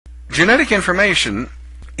Genetic information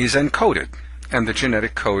is encoded, and the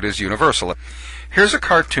genetic code is universal. Here's a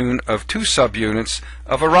cartoon of two subunits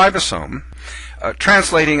of a ribosome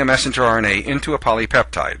translating a messenger RNA into a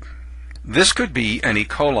polypeptide. This could be an E.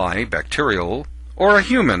 coli bacterial or a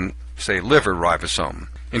human, say, liver ribosome.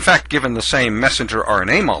 In fact, given the same messenger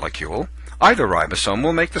RNA molecule, either ribosome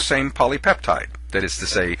will make the same polypeptide, that is to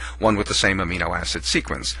say, one with the same amino acid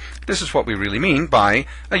sequence. This is what we really mean by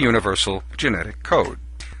a universal genetic code.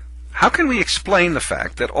 How can we explain the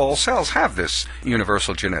fact that all cells have this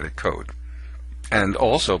universal genetic code? And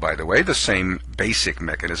also, by the way, the same basic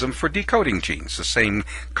mechanism for decoding genes, the same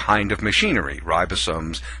kind of machinery,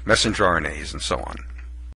 ribosomes, messenger RNAs, and so on.